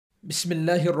بسم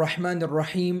الله الرحمن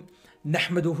الرحيم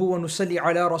نحمده ونصلي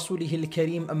على رسوله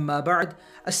الكريم أما بعد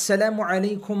السلام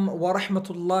عليكم ورحمة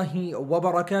الله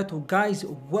وبركاته. Guys,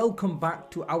 welcome back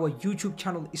to our YouTube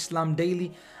channel Islam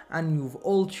Daily, and you've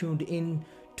all tuned in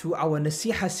to our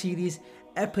Naseeha series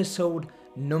episode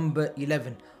number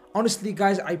 11. Honestly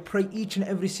guys, I pray each and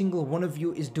every single one of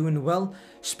you is doing well,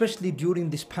 especially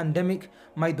during this pandemic.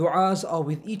 My du'as are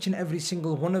with each and every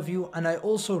single one of you, and I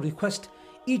also request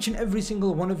each and every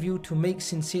single one of you to make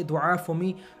sincere dua for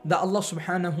me, that Allah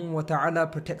subhanahu wa ta'ala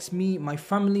protects me, my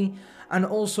family, and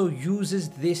also uses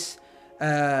this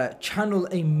channel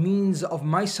a means of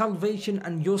my salvation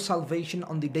and your salvation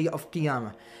on the day of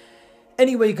Qiyamah.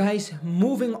 Anyway guys,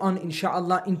 moving on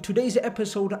inshallah, in today's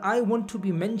episode I want to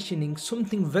be mentioning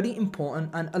something very important,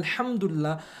 and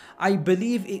alhamdulillah I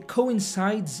believe it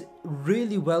coincides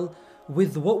really well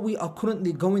with what we are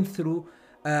currently going through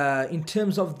in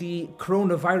terms of the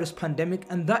coronavirus pandemic,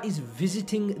 and that is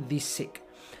visiting the sick.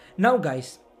 Now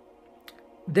guys,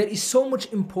 there is so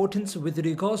much importance with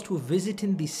regards to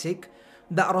visiting the sick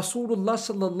that Rasulullah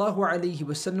sallallahu alaihi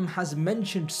wasallam has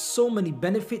mentioned so many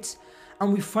benefits,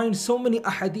 and we find so many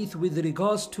ahadith with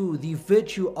regards to the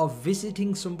virtue of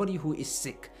visiting somebody who is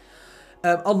sick.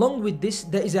 Along with this,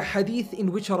 there is a hadith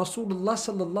in which Rasulullah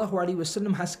sallallahu alaihi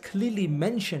wasallam has clearly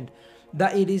mentioned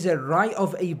that it is a right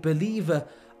of a believer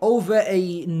over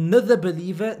another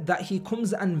believer that he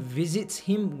comes and visits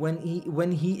him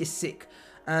when he is sick.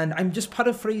 And I'm just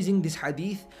paraphrasing this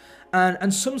hadith,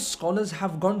 and some scholars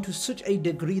have gone to such a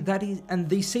degree that and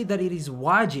they say that it is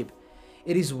wajib.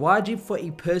 It is wajib for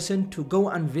a person to go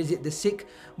and visit the sick,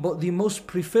 but the most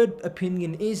preferred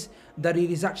opinion is that it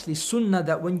is actually sunnah,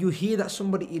 that when you hear that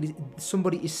somebody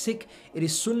is sick, it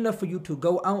is sunnah for you to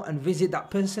go out and visit that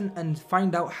person and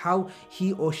find out how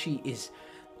he or she is.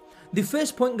 The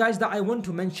first point guys that I want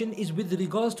to mention is with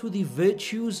regards to the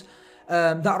virtues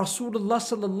that Rasulullah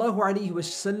sallallahu alaihi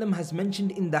wasallam has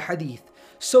mentioned in the hadith.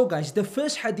 So guys, the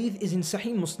first hadith is in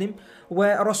Saheeh Muslim,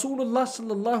 where Rasulullah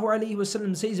sallallahu alaihi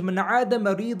wasallam says, "Man aada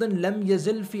maridan lam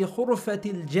yazil fi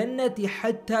khurfati al-jannati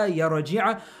hatta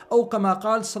yarji'a," or kama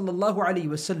qala sallallahu alaihi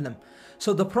wasallam.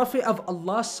 So the Prophet of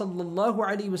Allah sallallahu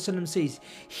alaihi wasallam says,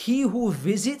 he who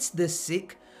visits the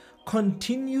sick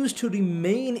continues to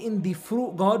remain in the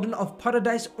fruit garden of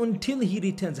paradise until he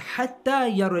returns. Hatta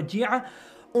yarji'a,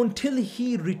 until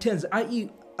he returns, i.e.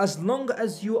 as long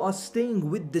as you are staying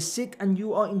with the sick and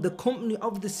you are in the company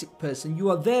of the sick person, you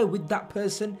are there with that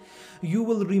person, you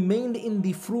will remain in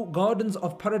the fruit gardens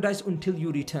of paradise until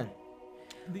you return.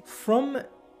 From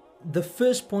the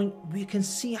first point, we can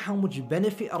see how much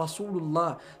benefit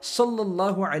Rasulullah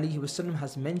sallallahu alaihi wasallam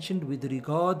has mentioned with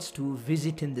regards to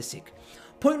visiting the sick.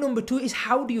 Point number two is,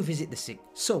 how do you visit the sick?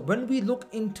 So when we look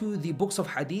into the books of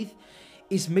hadith,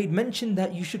 it's made mention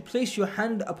that you should place your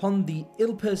hand upon the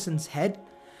ill person's head,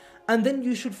 and then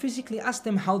you should physically ask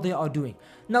them how they are doing.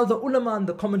 Now the ulama and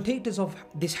the commentators of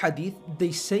this hadith,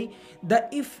 they say that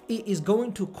if it is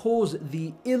going to cause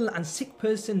the ill and sick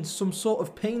person some sort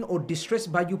of pain or distress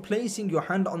by you placing your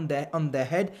hand on their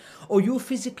head, or you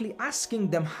physically asking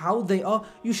them how they are,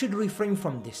 you should refrain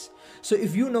from this. So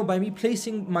if you know by me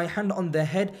placing my hand on their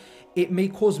head, it may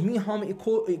cause me harm, it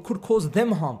could cause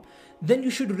them harm, then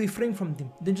you should refrain from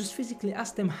them. Then just physically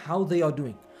ask them how they are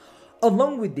doing.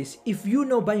 Along with this, if you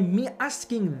know by me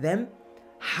asking them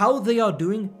how they are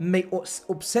doing may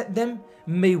upset them,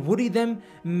 may worry them,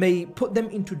 may put them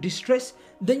into distress,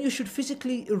 then you should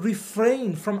physically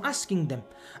refrain from asking them.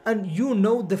 And you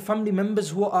know the family members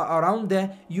who are around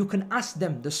there, you can ask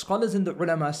them. The scholars and the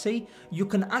ulama say you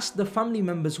can ask the family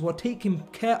members who are taking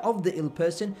care of the ill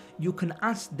person, you can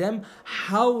ask them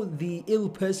how the ill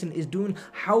person is doing,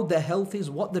 how their health is,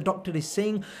 what the doctor is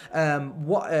saying,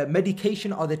 what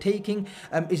medication are they taking,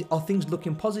 are things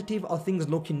looking positive, are things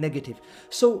looking negative.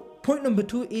 So point number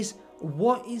two is,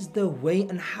 what is the way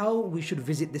and how we should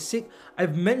visit the sick?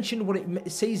 I've mentioned what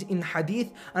it says in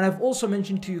hadith, and I've also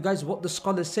mentioned to you guys what the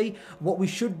scholars say, what we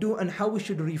should do and how we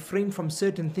should refrain from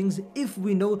certain things if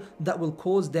we know that will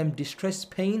cause them distress,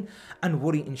 pain and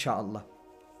worry, inshallah.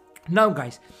 Now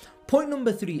guys, point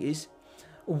number three is,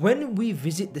 when we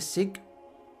visit the sick,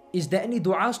 is there any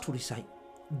du'as to recite?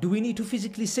 Do we need to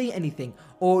physically say anything,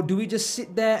 or do we just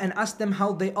sit there and ask them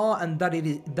how they are and that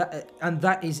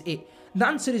is it? The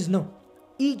answer is no.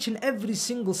 Each and every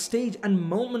single stage and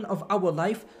moment of our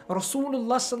life,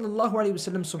 Rasulullah sallallahu alaihi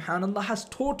wasallam, subhanallah, has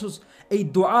taught us a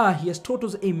dua, he has taught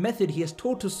us a method, he has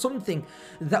taught us something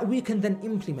that we can then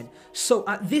implement. So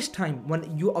at this time,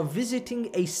 when you are visiting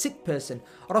a sick person,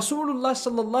 Rasulullah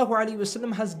sallallahu alaihi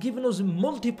wasallam has given us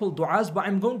multiple duas, but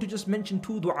I'm going to just mention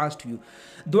two duas to you.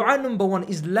 Dua number one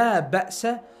is, La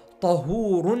ba'sa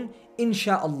طهور إن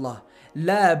شاء الله.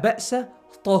 لا بأس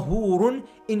طهور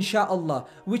إن شاء الله.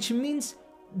 Which means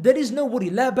there is no worry.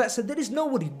 لا بأس, there is no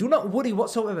worry. Do not worry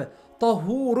whatsoever.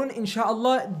 طهور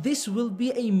inshallah, this will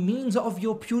be a means of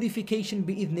your purification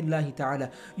bi'idhnillahi ta'ala.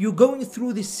 You're going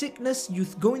through this sickness, you're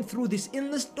going through this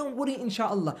illness, don't worry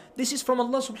inshallah. This is from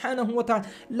Allah subhanahu wa ta'ala.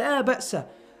 لا بأس.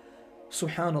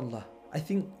 Subhanallah. I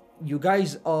think you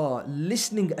guys are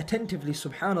listening attentively,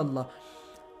 subhanallah.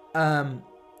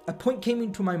 A point came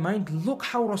into my mind. Look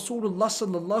how Rasulullah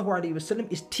sallallahu alaihi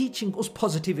wasallam is teaching us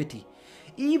positivity.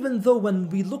 Even though when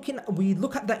we look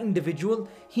at that individual,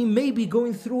 he may be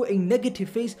going through a negative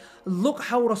phase. Look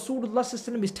how Rasulullah sallallahu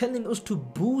alaihi wasallam is telling us to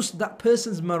boost that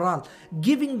person's morale,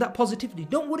 giving that positivity.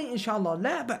 Don't worry inshallah,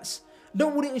 la ba's.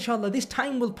 Don't worry inshallah, this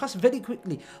time will pass very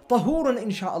quickly. Tahuran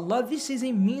inshallah, this is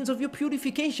a means of your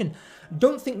purification.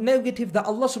 Don't think negative that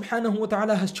Allah subhanahu wa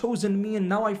ta'ala has chosen me and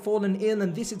now I've fallen ill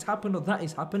and this has happened or that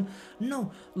has happened.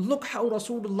 No, look how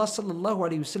Rasulullah sallallahu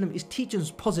alayhi wasallam is teaching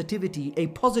us positivity, a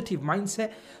positive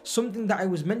mindset, something that I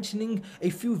was mentioning a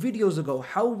few videos ago,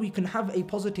 how we can have a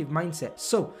positive mindset.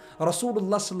 So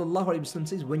Rasulullah sallallahu alayhi wasallam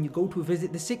says, when you go to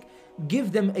visit the sick,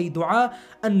 give them a dua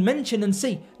and mention and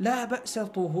say, La ba'sa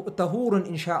tahurun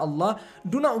insha'Allah.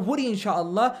 Do not worry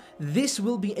insha'Allah. This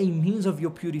will be a means of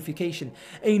your purification.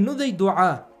 Another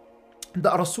dua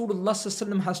that Rasulullah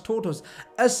sallallahu has taught us,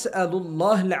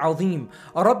 As'alullah al-Azim,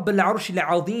 Rabb al-Arsh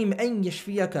al-Azim an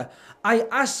yashfiyaka. I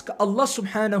ask Allah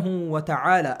subhanahu wa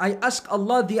ta'ala, I ask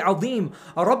Allah the Azim,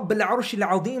 Rabb al-Arsh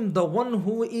al-Azim, the one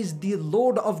who is the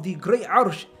Lord of the great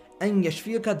Arsh, an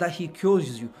yashfiyaka, that he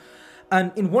cures you.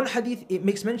 And in one hadith, it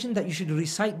makes mention that you should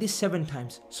recite this 7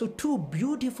 times. So 2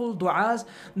 beautiful du'as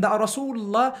that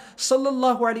Rasulullah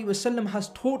sallallahu alaihi wasallam has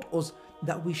taught us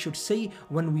that we should say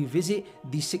when we visit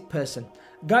the sick person.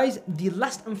 Guys, the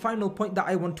last and final point that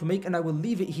I want to make, and I will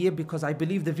leave it here because I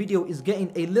believe the video is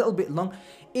getting a little bit long,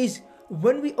 is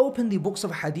when we open the books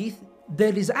of hadith,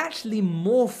 there is actually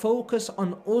more focus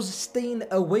on us staying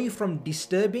away from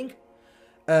disturbing,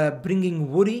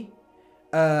 bringing worry,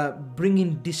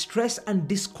 bringing distress and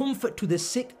discomfort to the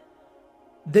sick.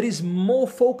 There is more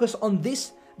focus on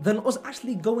this than us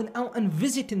actually going out and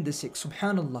visiting the sick,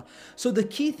 subhanallah. So the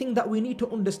key thing that we need to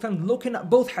understand, looking at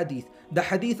both hadith, the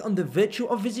hadith on the virtue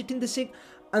of visiting the sick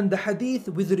and the hadith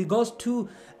with regards to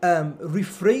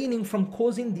refraining from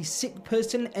causing the sick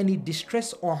person any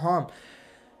distress or harm,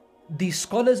 the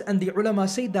scholars and the ulama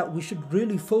say that we should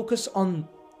really focus on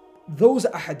those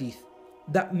hadith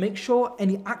that make sure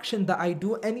any action that I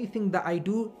do, anything that I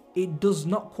do, it does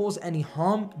not cause any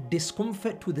harm,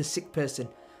 discomfort to the sick person.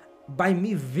 By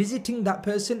me visiting that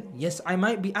person, yes, I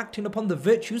might be acting upon the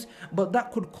virtues, but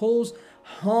that could cause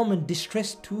harm and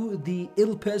distress to the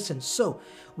ill person. So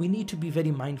we need to be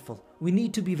very mindful. We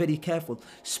need to be very careful,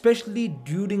 especially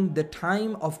during the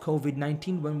time of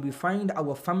COVID-19, when we find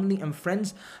our family and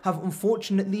friends have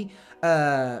unfortunately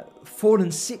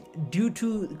fallen sick due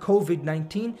to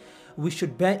COVID-19. We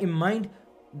should bear in mind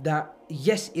that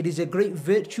yes, it is a great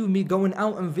virtue me going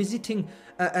out and visiting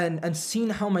and seeing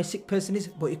how my sick person is,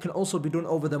 but it can also be done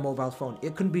over the mobile phone.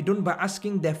 It can be done by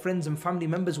asking their friends and family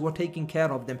members who are taking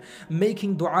care of them,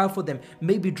 making dua for them,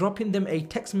 maybe dropping them a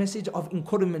text message of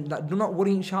encouragement that do not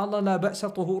worry inshallah, la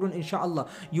ba'sa tahurun inshallah,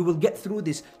 you will get through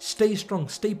this, stay strong,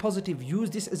 stay positive, use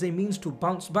this as a means to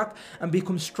bounce back and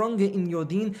become stronger in your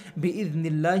deen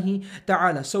bi'idhnillahi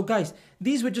ta'ala. So guys,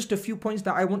 these were just a few points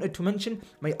that I wanted to mention.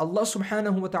 May Allah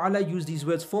subhanahu wa ta'ala use these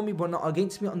words for me but not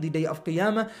against me on the day of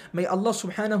Qiyamah. May Allah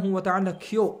subhanahu wa ta'ala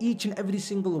cure each and every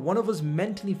single one of us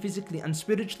mentally, physically and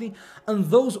spiritually. And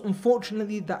those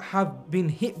unfortunately that have been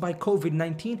hit by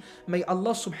COVID-19, may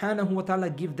Allah subhanahu wa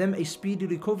ta'ala give them a speedy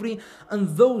recovery. And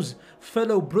those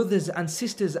fellow brothers and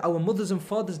sisters, our mothers and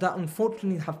fathers that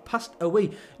unfortunately have passed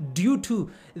away due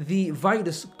to the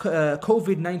virus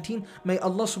COVID-19, may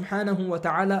Allah subhanahu wa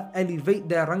ta'ala elevate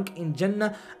their rank in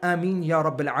Jannah. Ameen ya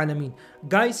Rabbil Alameen.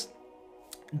 Guys,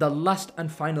 the last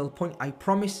and final point, I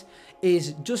promise,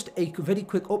 is just a very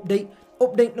quick update.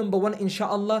 Update number 1,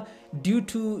 inshallah, due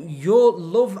to your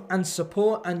love and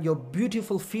support and your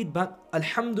beautiful feedback,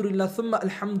 alhamdulillah thumma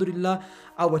alhamdulillah,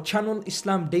 our channel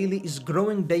Islam Daily is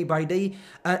growing day by day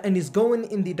and is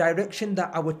going in the direction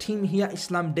that our team here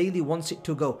Islam Daily wants it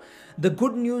to go. The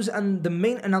good news and the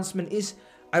main announcement is,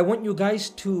 I want you guys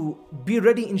to be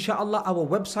ready, inshallah. Our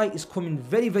website is coming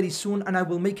very, very soon, and I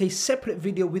will make a separate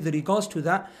video with regards to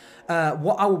that,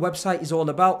 what our website is all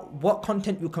about, what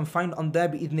content you can find on there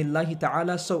bi'idhnillahi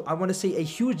ta'ala. So I want to say a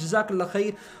huge jazakallah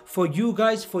khair for you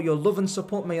guys, for your love and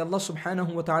support. May Allah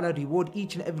subhanahu wa ta'ala reward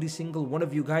each and every single one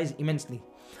of you guys immensely.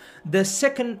 The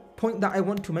second point that I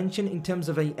want to mention in terms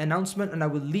of an announcement, and I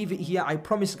will leave it here, I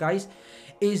promise guys,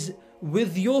 is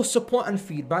with your support and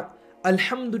feedback,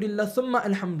 alhamdulillah thumma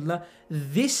alhamdulillah,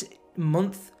 this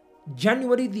month,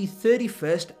 January the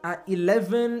 31st at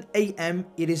 11 a.m,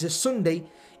 it is a Sunday,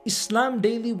 Islam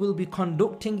Daily will be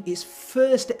conducting its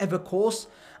first ever course,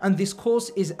 and this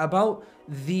course is about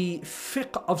the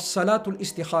fiqh of Salatul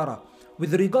Istikhara.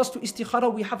 With regards to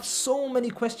Istikhara, we have so many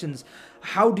questions.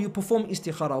 How do you perform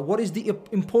Istikhara? What is the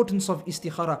importance of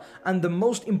Istikhara? And the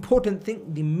most important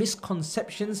thing, the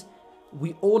misconceptions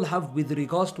we all have with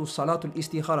regards to Salatul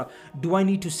Istikhara. Do I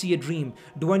need to see a dream?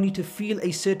 Do I need to feel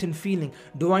a certain feeling?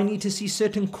 Do I need to see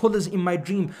certain colors in my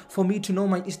dream for me to know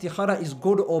my Istikhara is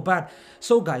good or bad?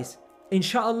 So guys,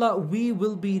 inshallah, we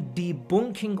will be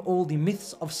debunking all the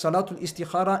myths of Salatul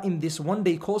Istikhara in this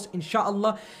one-day course.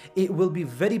 Inshallah, it will be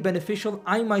very beneficial.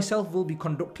 I myself will be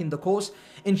conducting the course.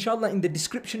 Inshallah, in the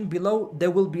description below, there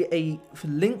will be a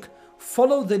link.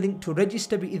 Follow the link to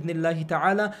register bi'idhnillahi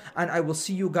ta'ala, and I will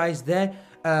see you guys there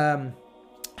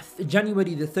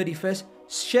January the 31st.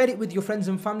 Share it with your friends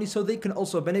and family so they can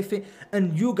also benefit.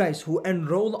 And you guys who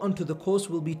enroll onto the course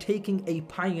will be taking a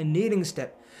pioneering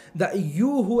step. That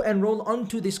you who enroll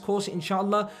onto this course,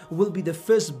 inshallah, will be the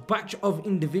first batch of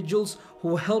individuals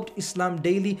who helped Islam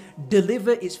Daily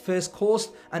deliver its first course.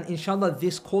 And inshallah,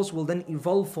 this course will then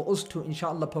evolve for us to,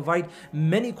 inshallah, provide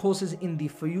many courses in the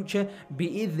future.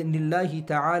 Bi'idhnillahi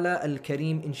ta'ala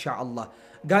al-kareem, inshallah.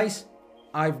 Guys,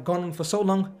 I've gone on for so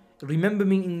long. Remember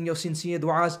me in your sincere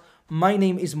du'as. My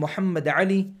name is Muhammad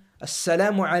Ali.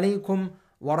 Assalamu alaikum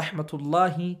wa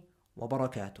rahmatullahi wa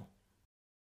barakatuh.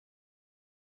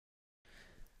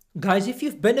 Guys, if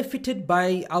you've benefited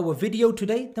by our video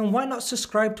today, then why not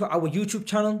subscribe to our YouTube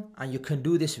channel? And you can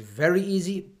do this very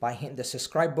easy by hitting the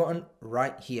subscribe button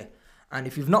right here. And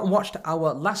if you've not watched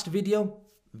our last video,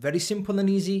 very simple and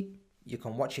easy, you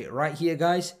can watch it right here,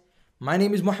 guys. My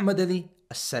name is Muhammad Ali.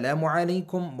 Assalamu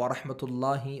alaikum wa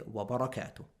rahmatullahi wa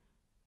barakatuh.